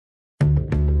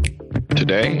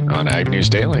today on Ag News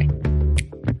Daily.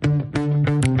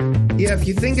 Yeah, if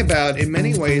you think about, in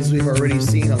many ways, we've already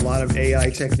seen a lot of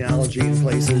AI technology in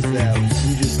places that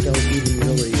we just don't even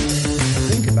really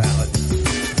think about.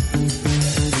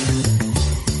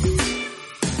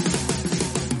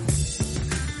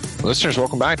 Listeners,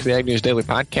 welcome back to the Ag News Daily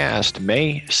Podcast,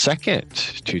 May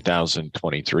 2nd,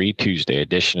 2023, Tuesday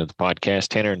edition of the podcast.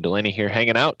 Tanner and Delaney here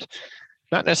hanging out,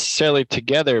 not necessarily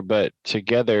together, but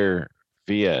together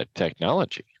via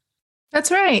technology. That's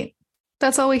right.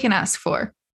 That's all we can ask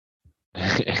for.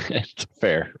 It's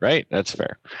fair, right? That's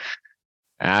fair.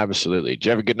 Absolutely. Did you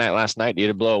have a good night last night? Did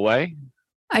you blow away?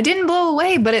 I didn't blow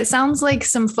away, but it sounds like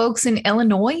some folks in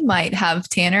Illinois might have,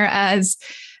 Tanner, as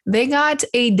they got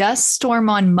a dust storm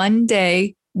on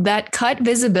Monday that cut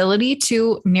visibility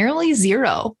to nearly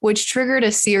zero, which triggered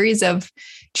a series of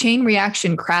chain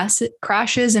reaction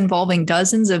crashes involving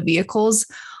dozens of vehicles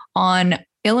on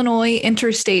Illinois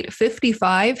Interstate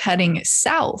 55 heading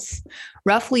south.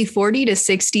 Roughly 40 to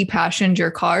 60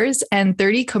 passenger cars and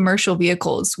 30 commercial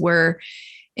vehicles were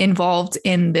involved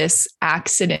in this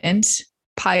accident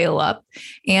pileup,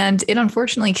 and it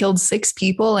unfortunately killed 6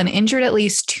 people and injured at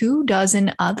least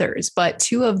 24 others. But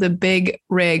 2 of the big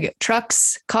rig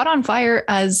trucks caught on fire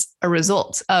as a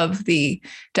result of the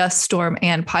dust storm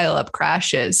and pileup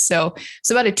crashes. So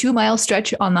it's about a 2-mile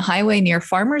stretch on the highway near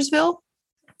Farmersville,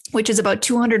 which is about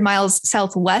 200 miles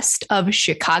southwest of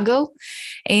Chicago,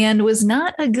 and was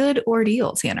not a good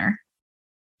ordeal, Tanner.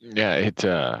 Yeah, it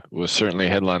was certainly a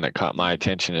headline that caught my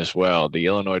attention as well. The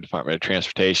Illinois Department of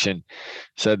Transportation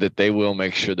said that they will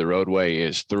make sure the roadway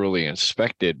is thoroughly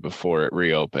inspected before it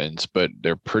reopens, but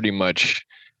they're pretty much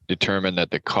determined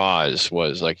that the cause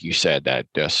was, like you said,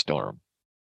 that dust storm.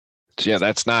 So yeah,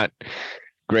 that's not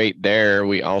great there.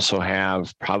 We also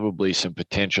have probably some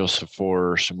potential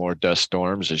for some more dust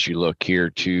storms as you look here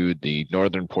to the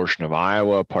northern portion of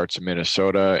Iowa, parts of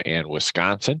Minnesota, and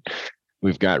Wisconsin.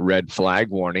 We've got red flag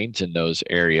warnings in those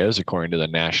areas, according to the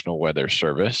National Weather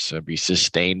Service. There'll be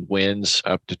sustained winds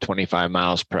up to 25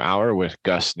 miles per hour with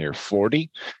gusts near 40.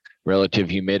 Relative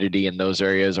humidity in those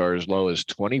areas are as low as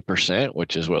 20%,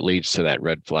 which is what leads to that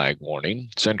red flag warning.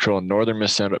 Central and northern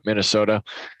Minnesota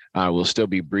will still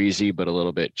be breezy, but a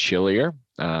little bit chillier.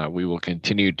 We will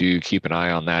continue to keep an eye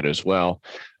on that as well.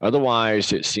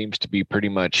 Otherwise, it seems to be pretty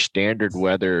much standard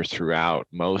weather throughout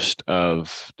most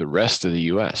of the rest of the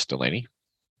U.S., Delaney.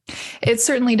 It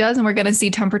certainly does. And we're going to see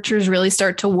temperatures really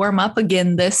start to warm up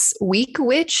again this week,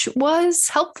 which was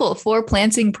helpful for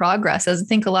planting progress, as I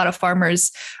think a lot of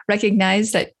farmers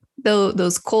recognize that though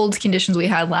those cold conditions we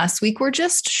had last week were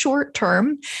just short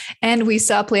term, and we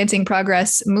saw planting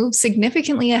progress move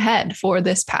significantly ahead for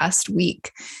this past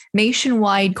week.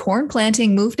 Nationwide corn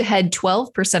planting moved ahead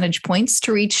 12 percentage points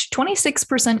to reach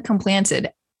 26%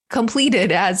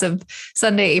 completed as of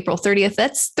Sunday, April 30th.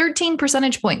 That's 13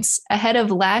 percentage points ahead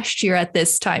of last year at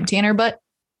this time, Tanner, but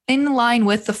in line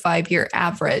with the 5-year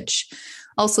average.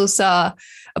 Also saw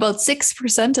about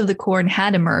 6% of the corn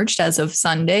had emerged as of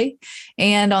Sunday.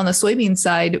 And on the soybean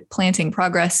side, planting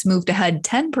progress moved ahead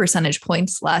 10 percentage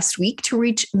points last week to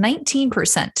reach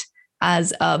 19%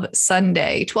 as of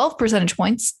Sunday, 12 percentage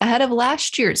points ahead of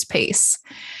last year's pace.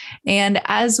 And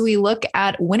as we look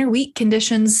at winter wheat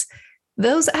conditions,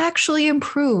 those actually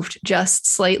improved just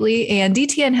slightly. And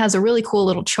DTN has a really cool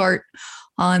little chart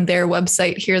on their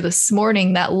website here this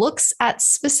morning that looks at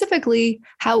specifically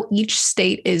how each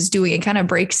state is doing. It kind of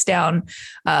breaks down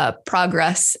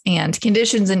progress and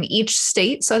conditions in each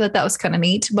state. So that was kind of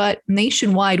neat. But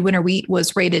nationwide, winter wheat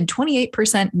was rated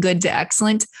 28% good to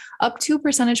excellent, up 2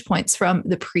 percentage points from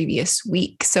the previous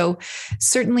week. So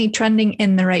certainly trending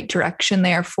in the right direction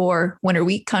there for winter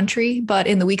wheat country. But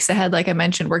in the weeks ahead, like I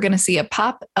mentioned, we're going to see a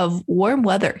pop of warm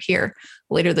weather here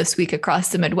later this week across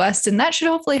the Midwest. And that should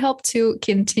hopefully help to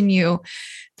continue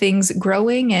things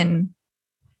growing and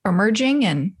emerging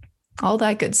and all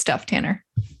that good stuff, Tanner.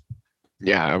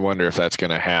 Yeah, I wonder if that's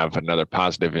going to have another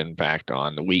positive impact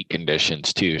on the wheat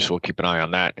conditions too. So we'll keep an eye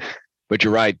on that. But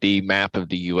you're right, the map of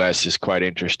the U.S. is quite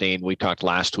interesting. We talked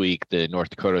last week, the North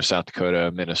Dakota, South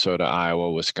Dakota, Minnesota,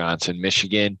 Iowa, Wisconsin,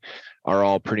 Michigan are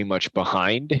all pretty much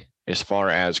behind as far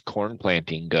as corn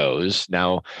planting goes.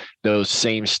 Now, those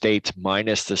same states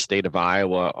minus the state of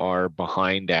Iowa are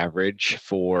behind average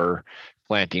for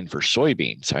planting for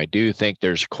soybeans. I do think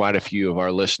there's quite a few of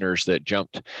our listeners that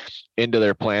jumped into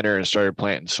their planter and started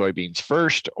planting soybeans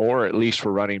first, or at least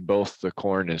were running both the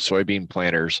corn and soybean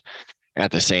planters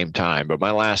at the same time. But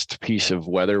my last piece of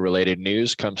weather-related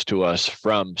news comes to us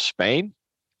from Spain.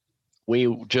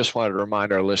 We just wanted to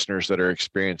remind our listeners that are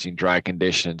experiencing dry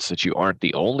conditions that you aren't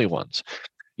the only ones.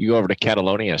 You go over to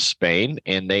Catalonia, Spain,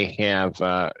 and they have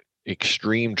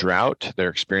extreme drought. They're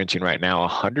experiencing right now a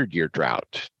 100-year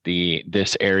drought.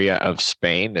 This area of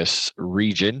Spain, this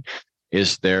region,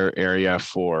 is their area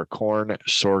for corn,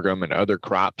 sorghum, and other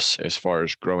crops as far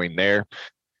as growing there.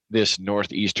 This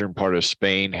northeastern part of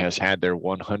Spain has had their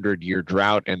 100-year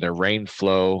drought, and their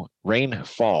rainfall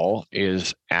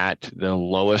is at the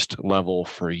lowest level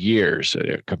for years.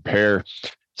 Compare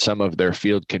some of their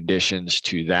field conditions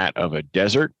to that of a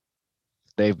desert.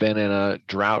 They've been in a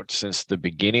drought since the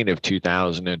beginning of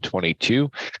 2022.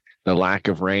 The lack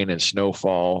of rain and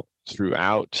snowfall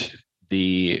throughout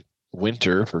the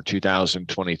winter for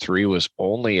 2023 was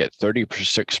only at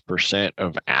 36%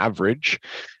 of average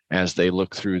as they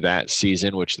look through that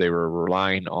season, which they were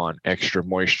relying on extra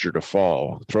moisture to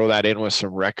fall. Throw that in with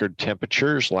some record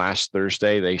temperatures. Last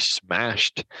Thursday, they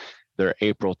smashed their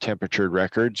April temperature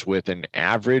records with an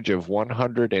average of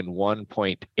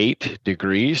 101.8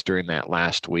 degrees during that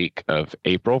last week of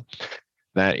April.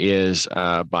 That is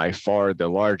by far the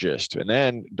largest. And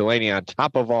then, Delaney, on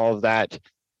top of all of that,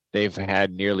 they've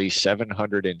had nearly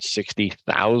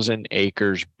 760,000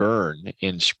 acres burn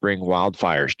in spring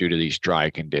wildfires due to these dry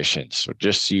conditions. So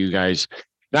just so you guys,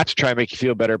 not to try and make you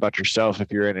feel better about yourself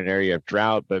if you're in an area of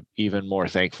drought, but even more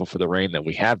thankful for the rain that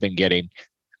we have been getting.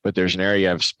 But there's an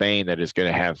area of Spain that is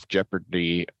going to have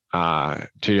jeopardy to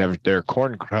have their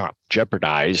corn crop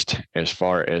jeopardized as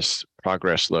far as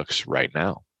progress looks right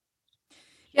now.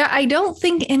 Yeah, I don't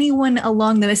think anyone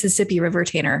along the Mississippi River,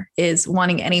 Tanner, is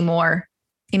wanting any more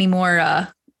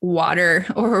water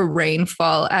or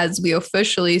rainfall, as we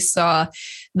officially saw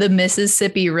the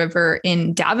Mississippi River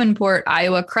in Davenport,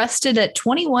 Iowa, crested at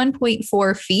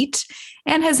 21.4 feet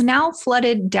and has now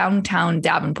flooded downtown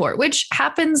Davenport, which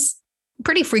happens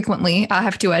pretty frequently, I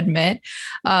have to admit.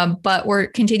 But we're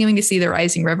continuing to see the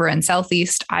rising river in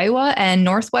southeast Iowa, and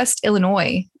northwest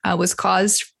Illinois was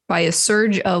caused by a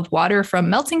surge of water from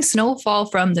melting snowfall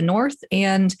from the north.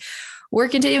 And we're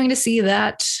continuing to see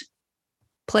that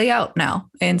play out now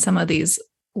in some of these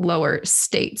lower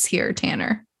states here,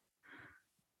 Tanner.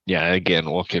 Yeah, again,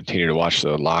 we'll continue to watch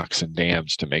the locks and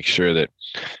dams to make sure that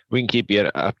we can keep you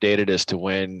updated as to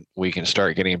when we can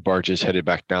start getting barges headed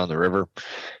back down the river.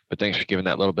 But thanks for giving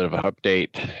that little bit of an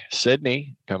update.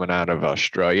 Sydney, coming out of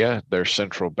Australia, their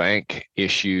central bank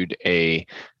issued a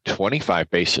 25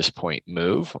 basis point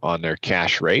move on their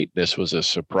cash rate. This was a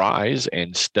surprise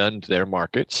and stunned their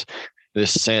markets.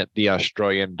 This sent the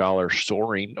Australian dollar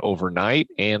soaring overnight,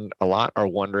 and a lot are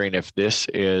wondering if this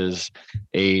is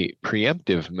a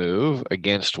preemptive move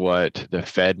against what the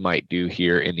Fed might do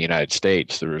here in the United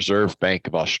States. The Reserve Bank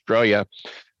of Australia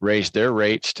raised their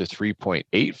rates to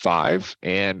 3.85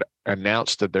 and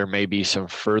announced that there may be some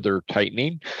further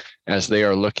tightening as they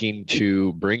are looking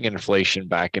to bring inflation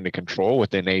back into control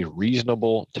within a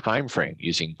reasonable time frame,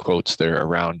 using quotes there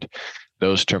around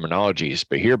those terminologies.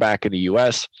 But here back in the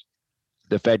U.S.,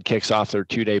 the Fed kicks off their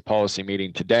two-day policy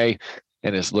meeting today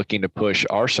and is looking to push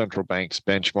our central bank's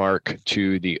benchmark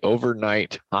to the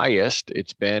overnight highest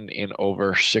it's been in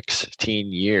over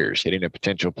 16 years, hitting a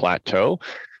potential plateau,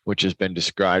 which has been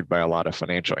described by a lot of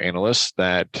financial analysts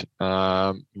that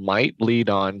might lead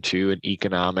on to an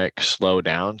economic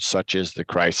slowdown, such as the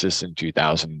crisis in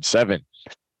 2007.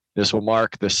 This will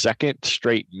mark the second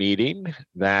straight meeting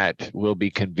that will be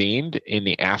convened in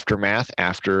the aftermath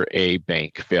after a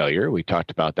bank failure. We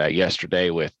talked about that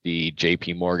yesterday with the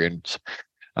JP Morgan's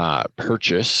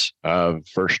purchase of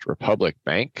First Republic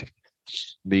Bank,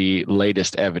 the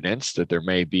latest evidence that there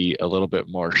may be a little bit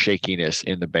more shakiness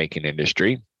in the banking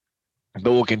industry.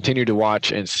 But we'll continue to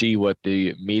watch and see what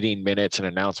the meeting minutes and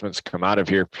announcements come out of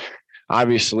here.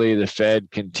 Obviously, the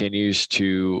Fed continues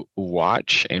to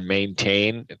watch and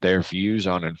maintain their views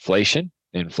on inflation.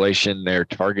 Inflation, their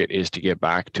target is to get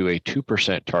back to a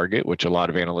 2% target, which a lot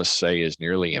of analysts say is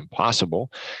nearly impossible.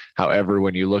 However,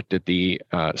 when you looked at the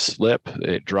slip,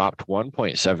 it dropped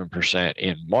 1.7%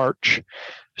 in March.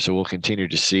 So we'll continue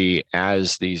to see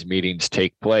as these meetings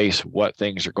take place what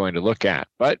things are going to look at.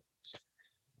 But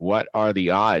what are the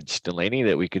odds, Delaney,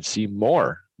 that we could see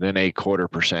more than a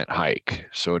 0.25% hike?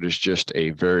 So it is just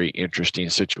a very interesting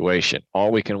situation.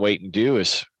 All we can wait and do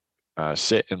is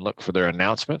sit and look for their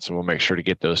announcements, and we'll make sure to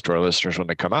get those to our listeners when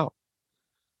they come out.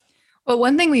 Well,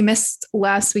 one thing we missed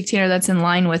last week, Tanner, that's in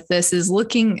line with this is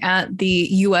looking at the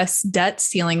U.S. debt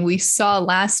ceiling. We saw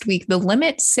last week the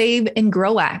Limit, Save, and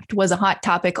Grow Act was a hot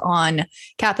topic on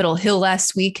Capitol Hill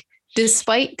last week.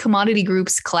 Despite commodity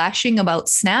groups clashing about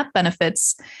SNAP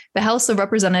benefits, the House of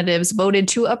Representatives voted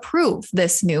to approve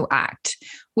this new act,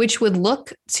 which would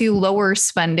look to lower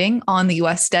spending on the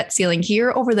U.S. debt ceiling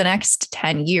here over the next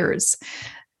 10 years.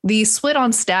 The split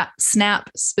on SNAP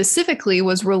specifically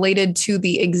was related to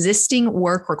the existing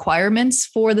work requirements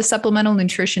for the Supplemental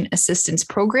Nutrition Assistance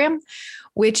Program,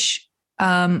 which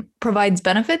provides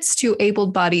benefits to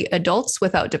able-bodied adults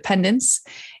without dependents.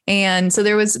 And so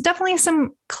there was definitely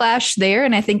some clash there.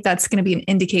 And I think that's going to be an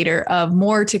indicator of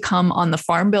more to come on the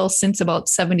Farm Bill, since about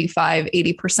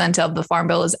 75-80% of the Farm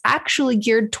Bill is actually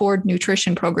geared toward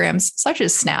nutrition programs such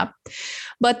as SNAP.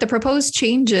 But the proposed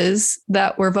changes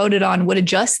that were voted on would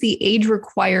adjust the age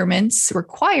requirements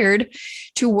required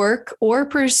to work or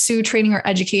pursue training or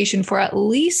education for at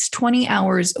least 20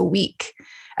 hours a week.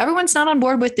 Everyone's not on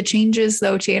board with the changes,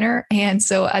 though, Tanner. And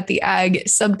so at the Ag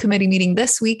Subcommittee meeting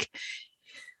this week,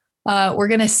 we're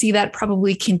going to see that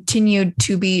probably continued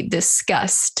to be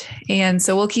discussed. And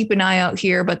so we'll keep an eye out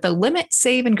here. But the Limit,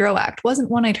 Save, and Grow Act wasn't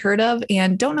one I'd heard of,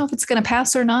 and don't know if it's going to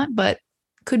pass or not, but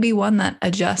could be one that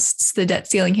adjusts the debt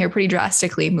ceiling here pretty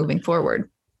drastically moving forward.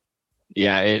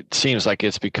 Yeah, it seems like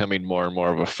it's becoming more and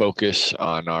more of a focus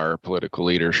on our political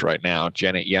leaders right now.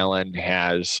 Janet Yellen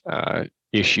has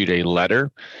issued a letter,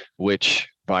 which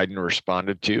Biden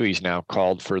responded to. He's now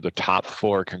called for the top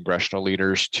 4 congressional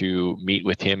leaders to meet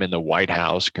with him in the White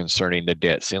House concerning the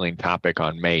debt ceiling topic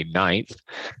on May 9th.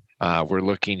 We're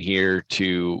looking here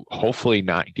to hopefully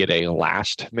not get a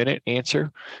last minute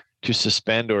answer to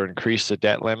suspend or increase the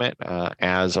debt limit,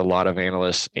 as a lot of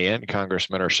analysts and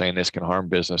congressmen are saying this can harm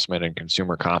businessmen and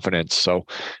consumer confidence. So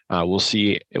we'll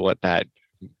see what that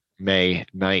May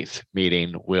 9th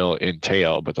meeting will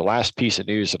entail. But the last piece of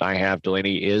news that I have,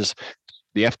 Delaney, is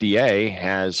the FDA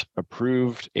has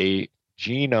approved a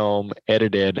genome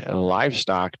edited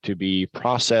livestock to be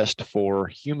processed for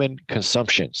human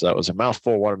consumption. So that was a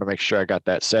mouthful. Wanted to make sure I got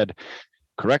that said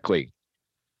correctly.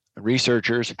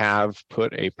 Researchers have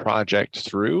put a project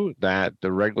through that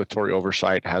the regulatory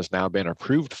oversight has now been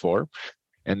approved for.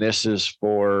 And this is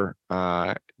for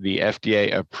the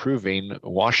FDA approving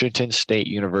Washington State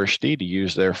University to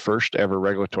use their first ever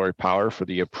regulatory power for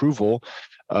the approval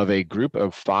of a group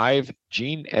of 5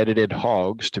 gene-edited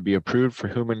hogs to be approved for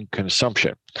human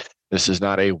consumption. This is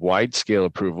not a wide-scale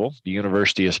approval. The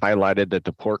university has highlighted that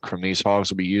the pork from these hogs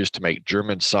will be used to make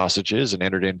German sausages and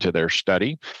entered into their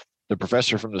study. The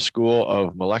professor from the School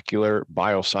of Molecular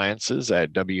Biosciences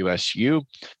at WSU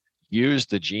used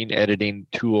the gene editing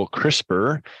tool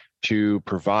CRISPR to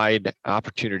provide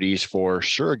opportunities for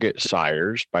surrogate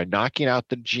sires by knocking out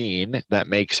the gene that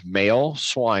makes male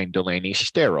swine, Delaney,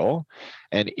 sterile,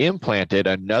 and implanted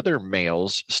another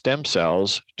male's stem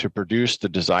cells to produce the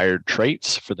desired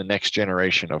traits for the next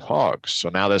generation of hogs. So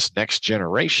now this next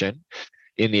generation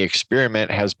in the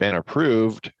experiment has been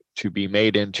approved to be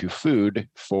made into food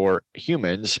for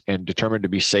humans and determined to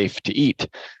be safe to eat.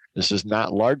 This is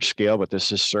not large scale, but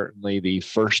this is certainly the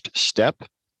first step.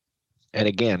 And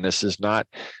again, this is not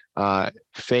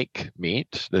fake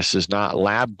meat. This is not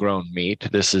lab grown meat.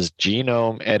 This is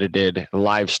genome edited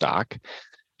livestock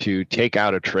to take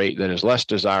out a trait that is less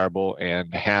desirable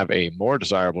and have a more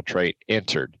desirable trait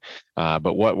entered.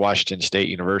 But what Washington State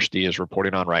University is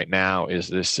reporting on right now is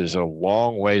this is a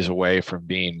long ways away from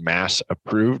being mass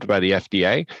approved by the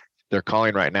FDA. They're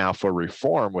calling right now for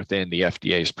reform within the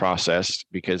FDA's process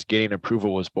because getting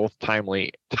approval was both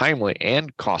timely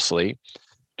and costly,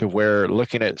 to where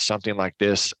looking at something like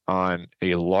this on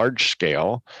a large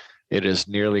scale, it is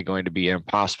nearly going to be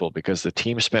impossible because the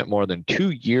team spent more than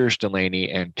 2 years,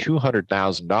 Delaney, and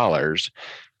 $200,000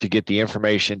 to get the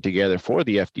information together for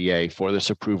the FDA for this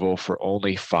approval for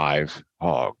only 5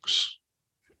 hogs.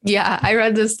 Yeah, I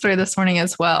read this story this morning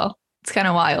as well. It's kind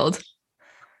of wild.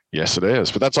 Yes, it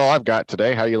is. But that's all I've got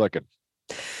today. How are you looking?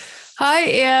 I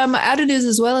am out of news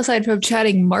as well, aside from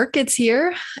chatting markets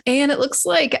here. And it looks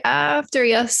like after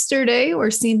yesterday,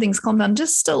 we're seeing things calm down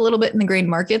just a little bit in the grain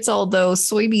markets, although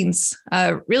soybeans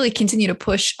really continue to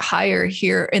push higher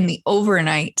here in the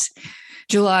overnight.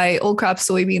 July old crop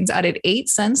soybeans added 8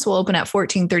 cents, will open at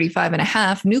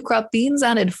 $14.35.5. New crop beans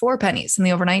added 4 pennies in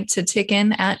the overnight to tick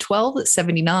in at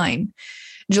 $12.79.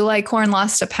 July corn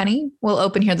lost a penny, will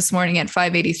open here this morning at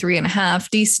 $5.83.5.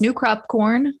 Dees new crop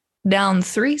corn down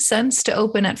 3 cents to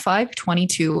open at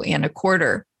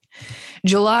 $5.22.25.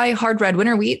 July hard red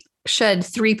winter wheat shed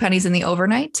 3 pennies in the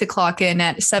overnight to clock in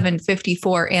at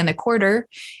 $7.54.25.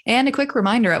 And a quick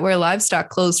reminder at where livestock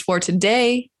closed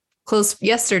yesterday,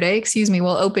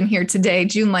 will open here today.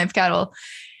 June live cattle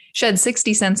shed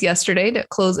 60 cents yesterday to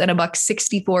close at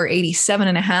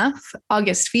 $164.87.5.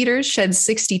 August feeders shed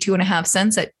 62.5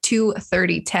 cents at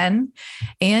 $230.10.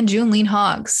 And June lean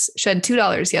hogs shed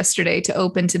 $2 yesterday to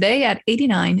open today at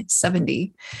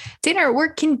 $89.70. Tanner,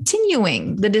 we're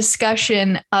continuing the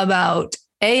discussion about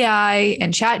AI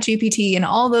and Chat GPT and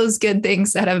all those good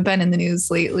things that have been in the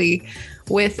news lately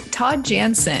with Todd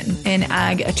Janzen, an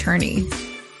ag attorney.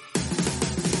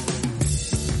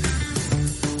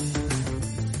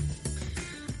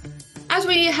 As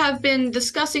we have been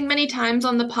discussing many times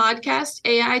on the podcast,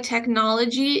 AI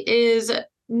technology is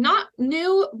not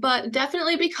new, but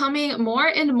definitely becoming more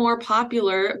and more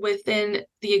popular within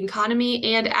the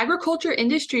economy and agriculture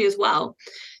industry as well.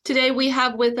 Today we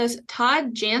have with us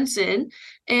Todd Janzen,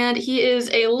 and he is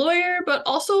a lawyer, but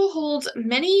also holds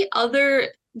many other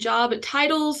job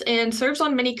titles and serves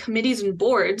on many committees and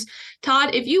boards.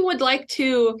 Todd, if you would like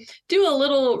to do a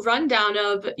little rundown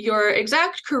of your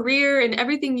exact career and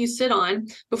everything you sit on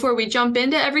before we jump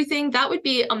into everything, that would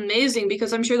be amazing,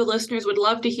 because I'm sure the listeners would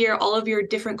love to hear all of your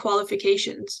different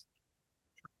qualifications.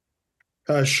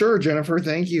 Sure, Jennifer.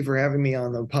 Thank you for having me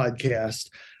on the podcast.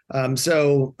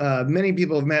 Many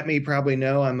people have met me, probably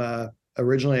know I'm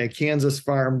originally a Kansas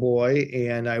farm boy,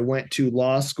 and I went to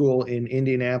law school in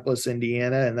Indianapolis,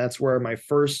 Indiana, and that's where my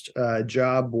first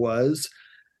job was.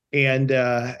 And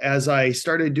as I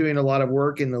started doing a lot of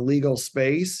work in the legal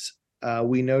space,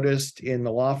 we noticed in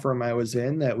the law firm I was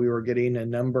in that we were getting a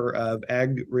number of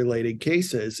ag-related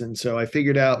cases. And so I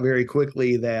figured out very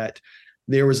quickly that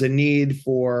there was a need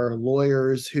for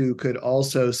lawyers who could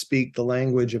also speak the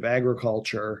language of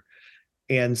agriculture.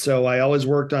 And so I always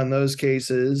worked on those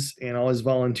cases and always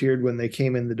volunteered when they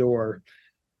came in the door.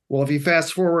 Well, if you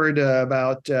fast forward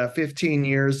about 15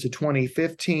 years to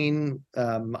 2015,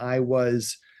 I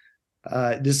was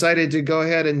decided to go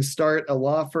ahead and start a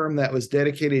law firm that was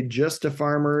dedicated just to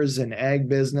farmers and ag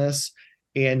business.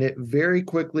 And it very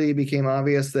quickly became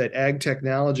obvious that ag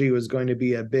technology was going to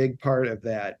be a big part of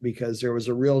that, because there was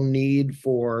a real need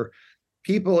for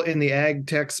people in the ag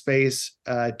tech space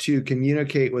to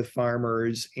communicate with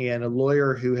farmers, and a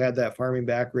lawyer who had that farming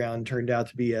background turned out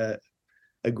to be a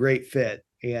great fit.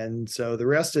 And so the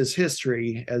rest is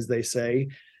history, as they say.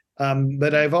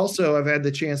 But I've had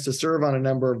the chance to serve on a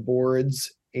number of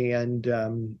boards, and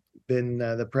been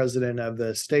the president of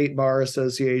the State Bar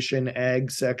Association Ag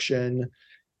Section,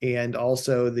 and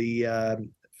also the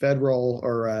federal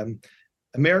or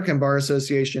American Bar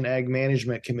Association Ag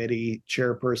Management Committee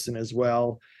chairperson as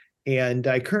well. And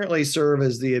I currently serve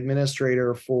as the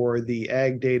administrator for the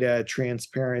Ag Data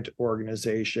Transparent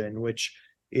Organization, which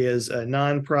is a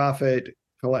nonprofit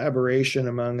collaboration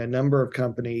among a number of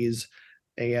companies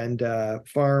and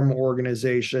farm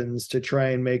organizations to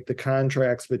try and make the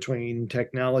contracts between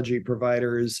technology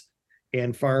providers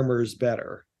and farmers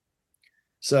better.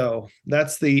 So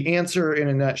that's the answer in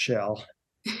a nutshell.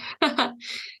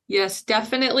 Yes,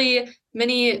 definitely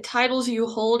many titles you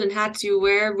hold and hats you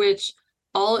wear, which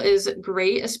all is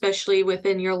great, especially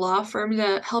within your law firm,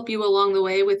 to help you along the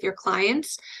way with your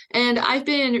clients. And I've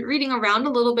been reading around a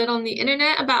little bit on the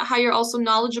internet about how you're also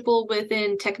knowledgeable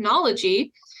within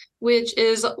technology, which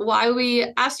is why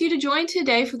we asked you to join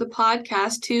today for the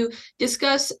podcast to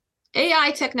discuss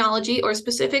AI technology, or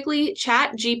specifically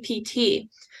Chat GPT.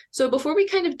 So before we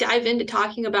kind of dive into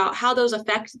talking about how those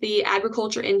affect the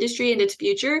agriculture industry and its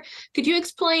future, could you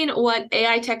explain what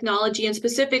AI technology and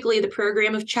specifically the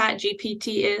program of Chat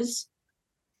GPT is?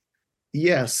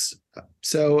 Yes.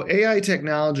 So AI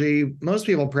technology, most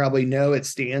people probably know it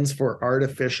stands for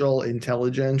artificial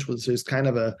intelligence, which is kind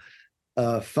of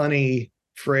a funny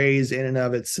phrase in and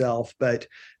of itself. But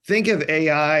think of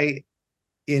AI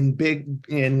in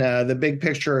the big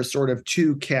picture as sort of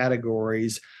two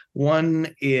categories.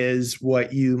 One is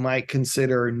what you might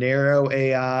consider narrow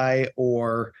AI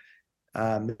or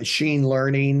machine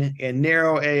learning. And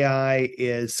narrow AI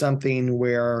is something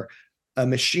where a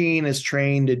machine is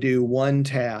trained to do one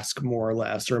task, more or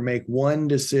less, or make one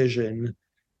decision,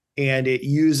 and it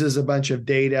uses a bunch of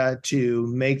data to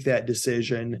make that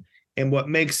decision. And what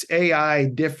makes AI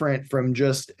different from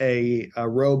just a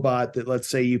robot that, let's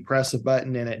say, you press a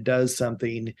button and it does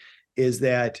something, is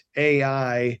that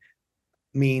AI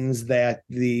means that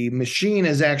the machine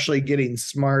is actually getting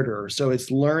smarter. So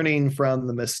it's learning from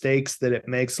the mistakes that it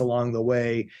makes along the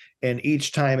way. And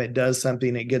each time it does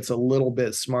something, it gets a little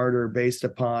bit smarter based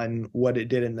upon what it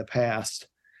did in the past.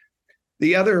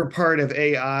 The other part of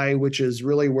AI, which is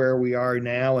really where we are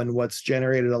now and what's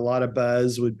generated a lot of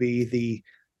buzz, would be the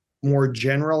more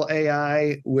general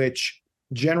AI, which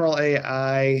general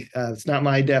AI, it's not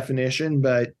my definition,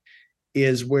 but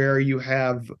is where you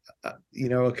have, a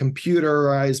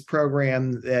computerized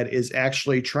program that is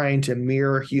actually trying to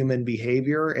mirror human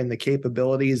behavior and the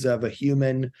capabilities of a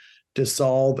human to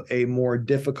solve a more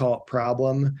difficult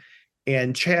problem.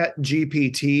 And Chat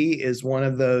GPT is one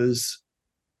of those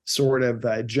sort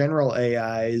of general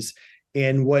AIs.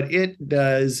 And what it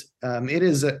does, it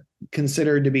is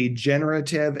considered to be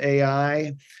generative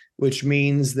AI, which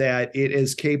means that it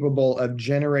is capable of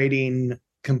generating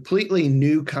completely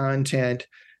new content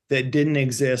that didn't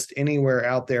exist anywhere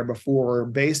out there before,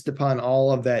 based upon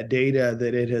all of that data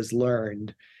that it has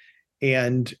learned.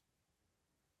 And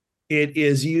it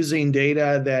is using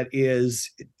data that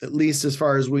is, at least as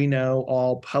far as we know,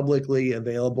 all publicly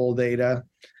available data,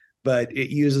 but it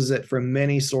uses it from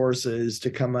many sources to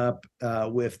come up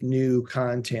with new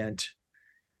content.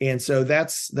 And so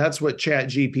that's what Chat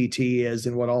GPT is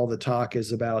and what all the talk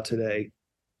is about today.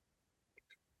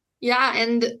 Yeah,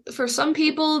 and for some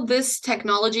people, this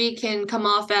technology can come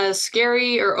off as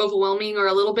scary or overwhelming or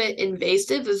a little bit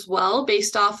invasive as well,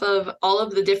 based off of all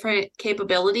of the different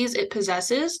capabilities it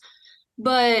possesses.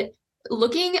 But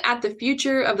looking at the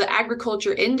future of the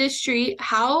agriculture industry,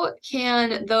 how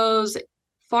can those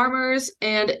farmers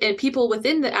and people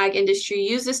within the ag industry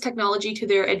use this technology to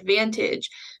their advantage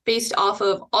based off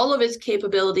of all of its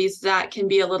capabilities that can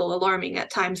be a little alarming at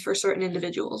times for certain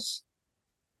individuals?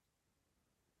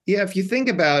 Yeah, if you think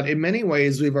about, in many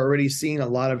ways, we've already seen a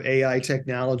lot of AI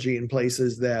technology in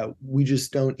places that we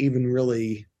just don't even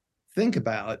really think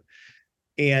about.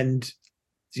 And,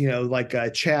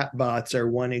 like chat bots are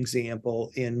one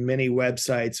example. In many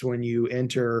websites, when you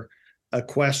enter a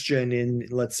question in,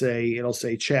 let's say, it'll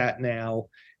say chat now,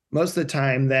 most of the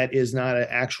time that is not an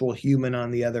actual human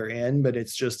on the other end, but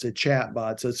it's just a chat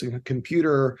bot. So it's a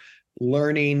computer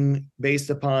learning based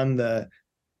upon the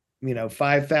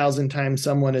 5,000 times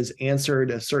someone has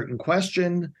answered a certain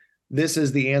question. This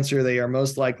is the answer they are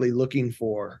most likely looking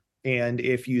for. And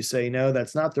if you say, no,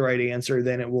 that's not the right answer,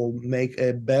 then it will make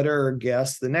a better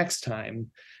guess the next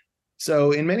time.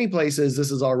 So in many places,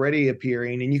 this is already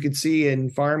appearing. And you could see in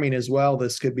farming as well,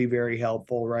 this could be very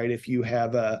helpful, right? If you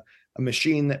have a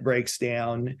machine that breaks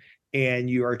down and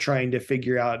you are trying to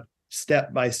figure out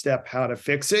step by step how to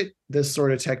fix it, this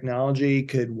sort of technology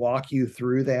could walk you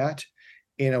through that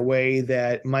in a way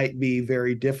that might be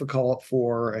very difficult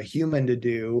for a human to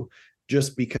do,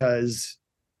 just because,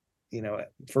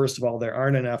 first of all, there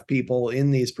aren't enough people in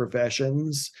these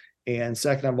professions. And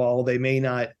second of all, they may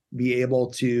not be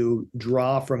able to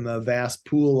draw from a vast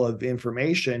pool of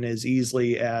information as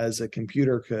easily as a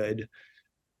computer could.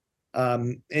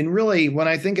 And really, when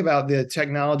I think about the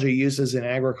technology uses in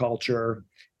agriculture,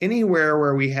 anywhere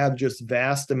where we have just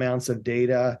vast amounts of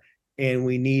data and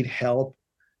we need help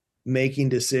making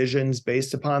decisions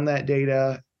based upon that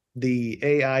data, the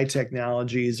AI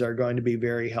technologies are going to be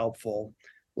very helpful.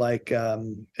 Like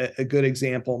a good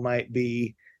example might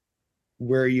be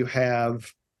where you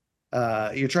have,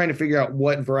 you're trying to figure out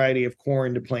what variety of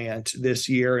corn to plant this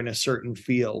year in a certain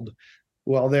field.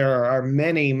 Well, there are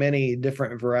many, many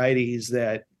different varieties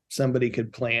that somebody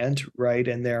could plant, right?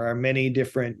 And there are many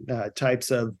different types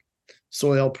of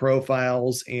soil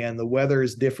profiles, and the weather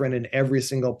is different in every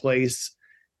single place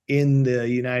in the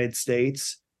United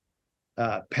States.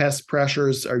 Pest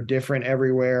pressures are different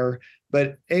everywhere,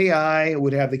 but AI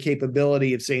would have the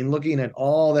capability of saying, looking at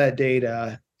all that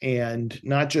data, and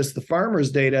not just the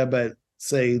farmers' data, but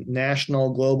say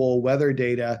national, global weather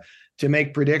data, to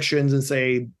make predictions and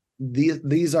say,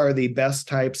 these are the best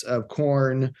types of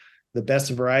corn, the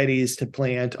best varieties to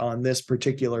plant on this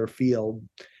particular field.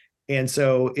 And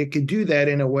so it could do that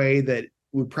in a way that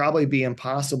would probably be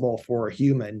impossible for a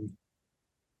human.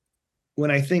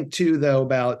 When I think too, though,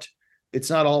 about, it's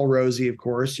not all rosy, of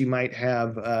course. You might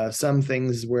have some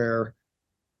things where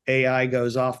AI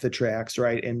goes off the tracks,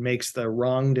 right, and makes the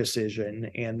wrong decision.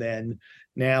 And then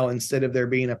now, instead of there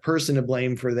being a person to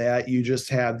blame for that, you just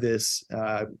have this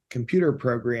computer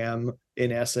program,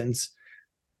 in essence,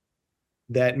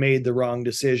 that made the wrong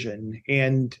decision.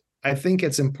 And I think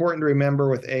it's important to remember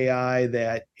with AI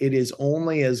that it is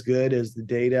only as good as the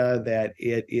data that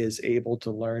it is able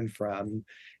to learn from.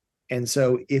 And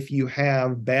so if you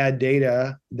have bad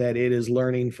data that it is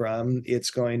learning from,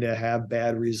 it's going to have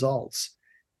bad results.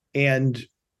 And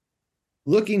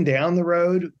looking down the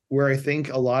road, where I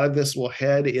think a lot of this will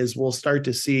head is we'll start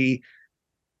to see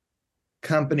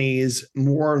companies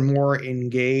more and more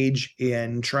engage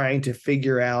in trying to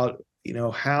figure out,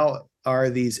 how are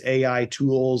these AI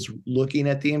tools looking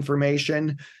at the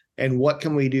information, and what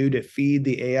can we do to feed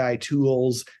the AI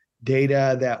tools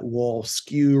data that will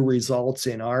skew results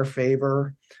in our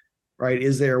favor, right?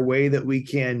 Is there a way that we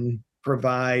can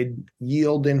provide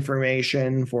yield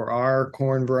information for our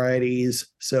corn varieties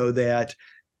so that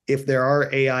if there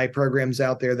are AI programs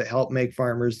out there that help make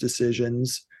farmers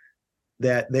decisions,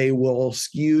 that they will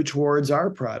skew towards our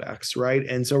products, right?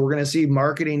 And so we're going to see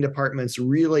marketing departments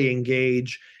really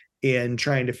engage in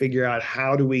trying to figure out,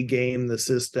 how do we game the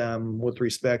system with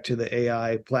respect to the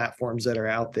AI platforms that are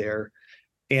out there.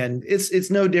 And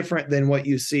it's no different than what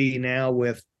you see now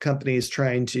with companies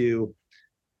trying to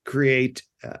create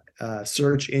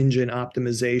search engine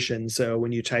optimization. So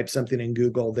when you type something in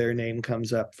Google, their name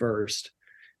comes up first.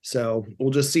 So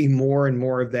we'll just see more and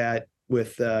more of that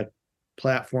with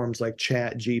platforms like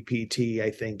Chat GPT, I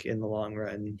think, in the long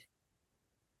run.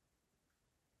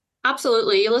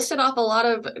 Absolutely. You listed off a lot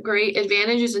of great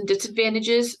advantages and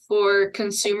disadvantages for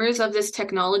consumers of this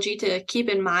technology to keep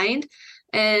in mind.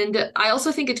 And I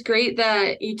also think it's great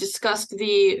that you discussed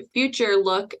the future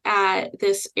look at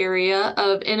this area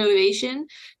of innovation.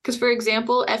 Because, for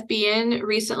example, FBN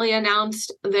recently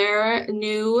announced their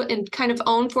new and kind of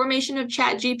own formation of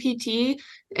ChatGPT,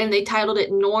 and they titled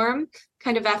it Norm,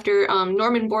 kind of after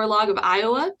Norman Borlaug of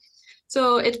Iowa.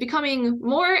 So it's becoming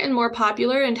more and more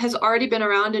popular and has already been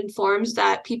around in forms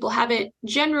that people haven't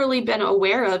generally been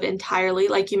aware of entirely,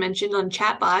 like you mentioned on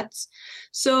chatbots.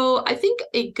 So I think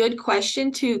a good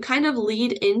question to kind of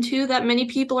lead into that many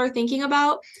people are thinking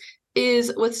about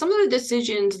is with some of the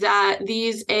decisions that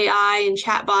these AI and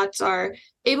chatbots are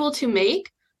able to make,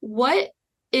 what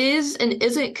is and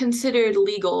isn't considered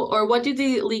legal, or what do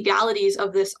the legalities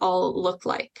of this all look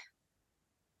like?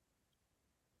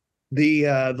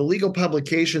 The legal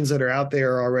publications that are out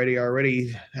there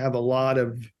already have a lot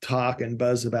of talk and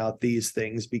buzz about these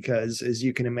things because, as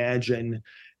you can imagine,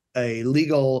 the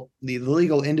legal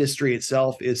industry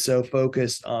itself is so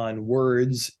focused on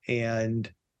words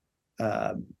and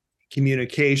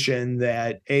communication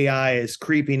that AI is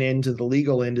creeping into the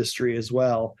legal industry as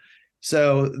well.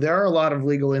 So there are a lot of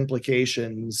legal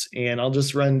implications, and I'll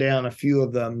just run down a few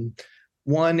of them.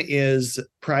 One is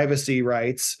privacy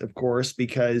rights, of course,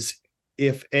 because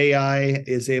if AI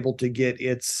is able to get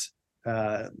its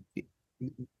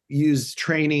use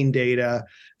training data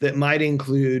that might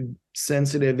include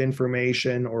sensitive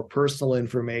information or personal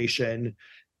information,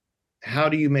 how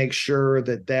do you make sure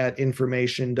that that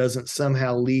information doesn't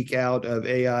somehow leak out of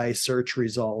AI search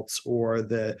results or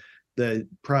the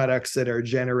products that are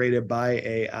generated by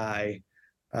AI?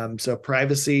 So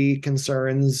privacy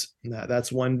concerns,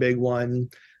 that's one big one.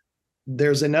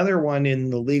 There's another one in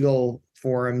the legal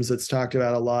forums that's talked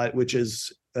about a lot, which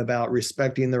is about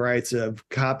respecting the rights of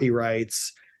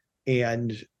copyrights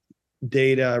and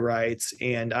data rights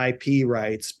and IP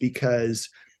rights, because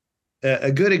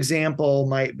a good example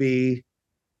might be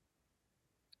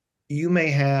you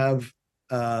may have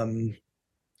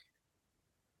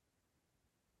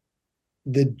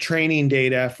the training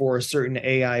data for a certain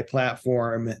AI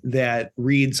platform that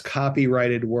reads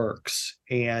copyrighted works,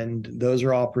 and those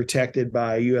are all protected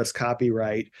by US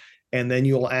copyright. And then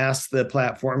you'll ask the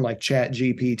platform like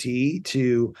ChatGPT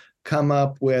to come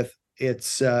up with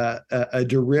its a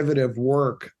derivative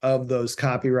work of those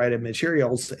copyrighted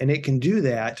materials, and it can do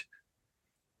that.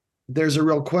 There's a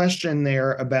real question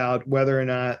there about whether or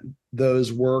not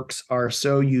those works are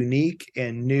so unique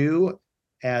and new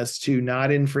as to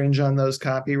not infringe on those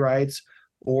copyrights,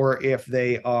 or if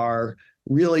they are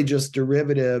really just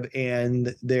derivative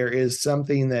and there is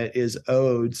something that is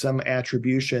owed, some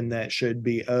attribution that should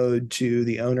be owed to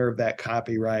the owner of that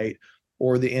copyright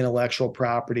or the intellectual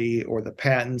property or the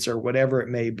patents or whatever it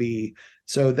may be.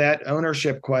 So that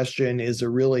ownership question is a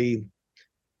really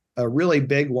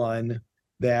big one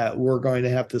that we're going to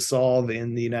have to solve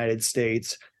in the United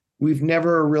States. We've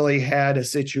never really had a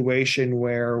situation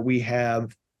where we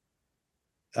have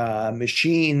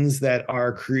machines that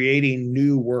are creating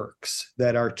new works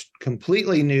that are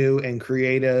completely new and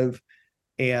creative,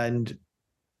 and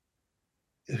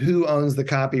who owns the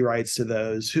copyrights to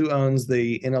those? Who owns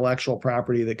the intellectual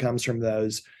property that comes from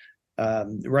those?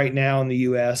 Right now in the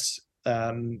US,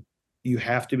 you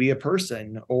have to be a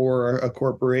person or a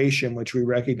corporation, which we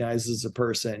recognize as a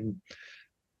person.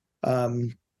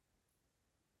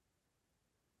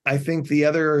 I think the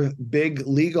other big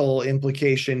legal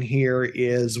implication here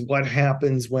is what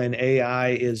happens when AI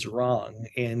is wrong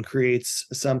and creates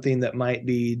something that might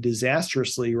be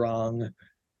disastrously wrong,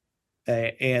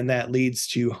 and that leads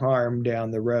to harm down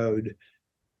the road.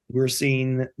 We're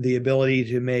seeing the ability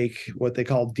to make what they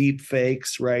call deep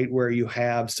fakes, right? Where you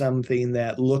have something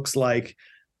that looks like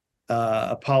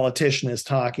a politician is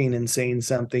talking and saying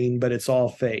something, but it's all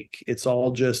fake. It's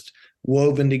all just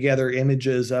woven together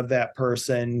images of that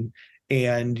person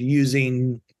and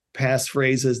using past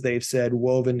phrases they've said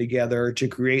woven together to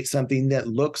create something that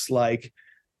looks like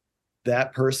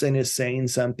that person is saying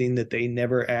something that they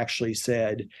never actually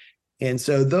said. And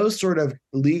so those sort of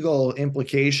legal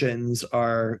implications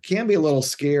can be a little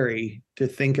scary to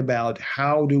think about.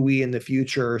 How do we in the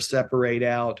future separate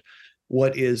out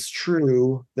what is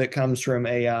true that comes from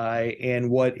AI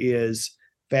and what is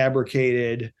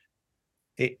fabricated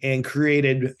and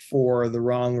created for the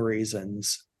wrong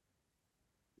reasons.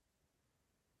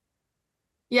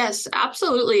 Yes,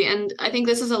 absolutely. And I think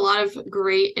this is a lot of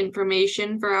great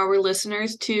information for our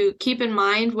listeners to keep in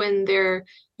mind when they're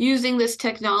using this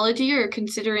technology or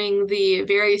considering the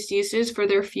various uses for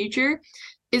their future.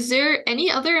 Is there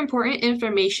any other important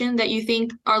information that you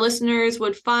think our listeners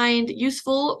would find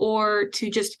useful or to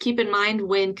just keep in mind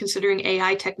when considering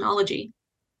AI technology?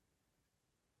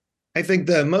 I think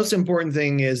the most important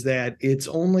thing is that it's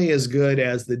only as good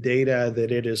as the data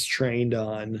that it is trained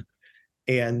on.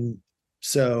 And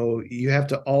so you have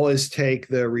to always take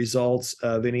the results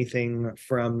of anything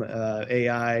from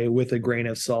AI with a grain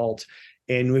of salt.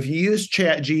 And if you use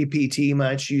Chat GPT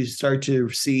much, you start to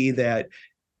see that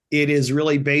it is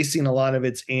really basing a lot of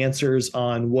its answers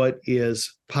on what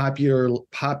is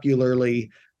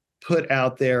popularly put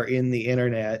out there in the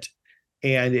internet,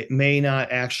 and it may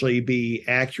not actually be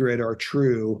accurate or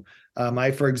true.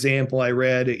 For example, I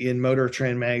read in Motor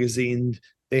Trend magazine,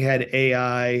 they had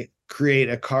AI create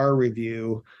a car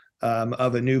review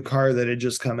of a new car that had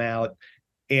just come out,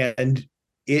 and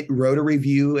it wrote a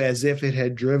review as if it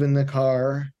had driven the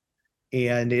car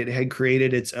and it had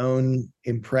created its own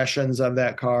impressions of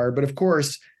that car. But of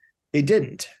course, it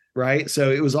didn't, right?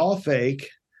 So it was all fake,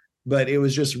 but it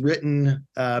was just written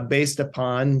based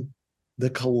upon the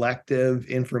collective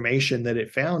information that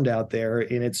it found out there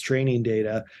in its training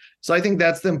data. So I think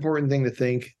that's the important thing to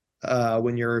think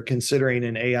when you're considering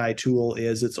an AI tool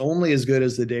is it's only as good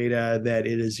as the data that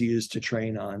it is used to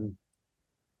train on.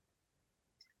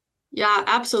 Yeah,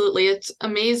 absolutely. It's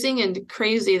amazing and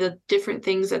crazy the different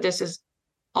things that this is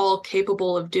all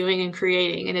capable of doing and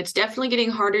creating. And it's definitely getting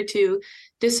harder to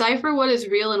decipher what is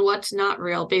real and what's not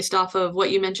real based off of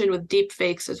what you mentioned with deep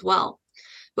fakes as well.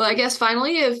 But I guess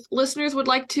finally, if listeners would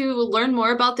like to learn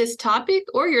more about this topic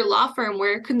or your law firm,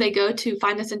 where can they go to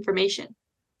find this information?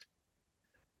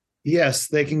 Yes,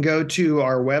 they can go to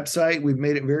our website. We've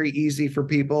made it very easy for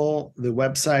people. The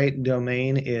website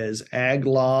domain is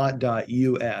aglaw.us.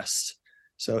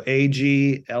 So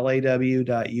aglaw.us.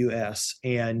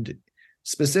 And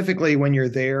specifically when you're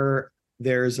there,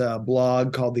 there's a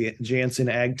blog called the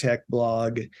Janzen Ag Tech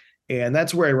blog. And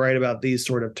that's where I write about these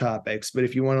sort of topics. But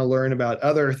if you want to learn about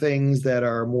other things that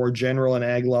are more general in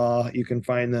ag law, you can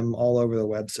find them all over the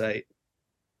website.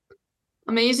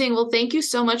 Amazing. Well, thank you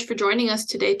so much for joining us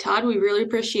today, Todd. We really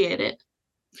appreciate it.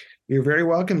 You're very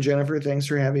welcome, Jennifer. Thanks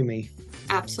for having me.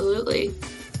 Absolutely.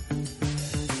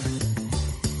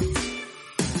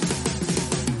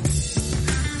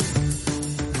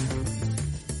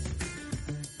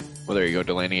 Well, there you go,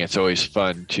 Delaney. It's always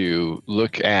fun to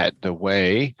look at the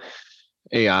way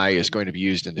AI is going to be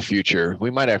used in the future.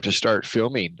 We might have to start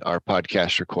filming our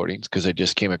podcast recordings because I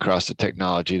just came across the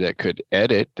technology that could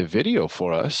edit the video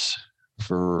for us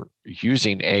for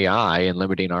using AI and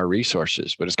limiting our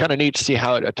resources. But it's kind of neat to see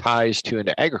how it ties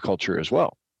into agriculture as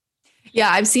well.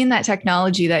 Yeah, I've seen that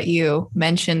technology that you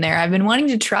mentioned there. I've been wanting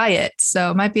to try it,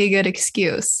 so it might be a good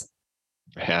excuse.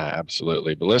 Yeah,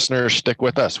 absolutely. But listeners, stick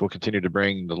with us. We'll continue to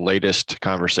bring the latest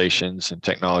conversations and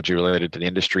technology related to the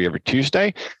industry every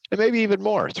Tuesday, and maybe even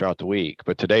more throughout the week.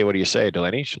 But today, what do you say,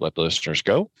 Delaney? Should let the listeners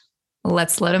go?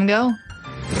 Let's let them go.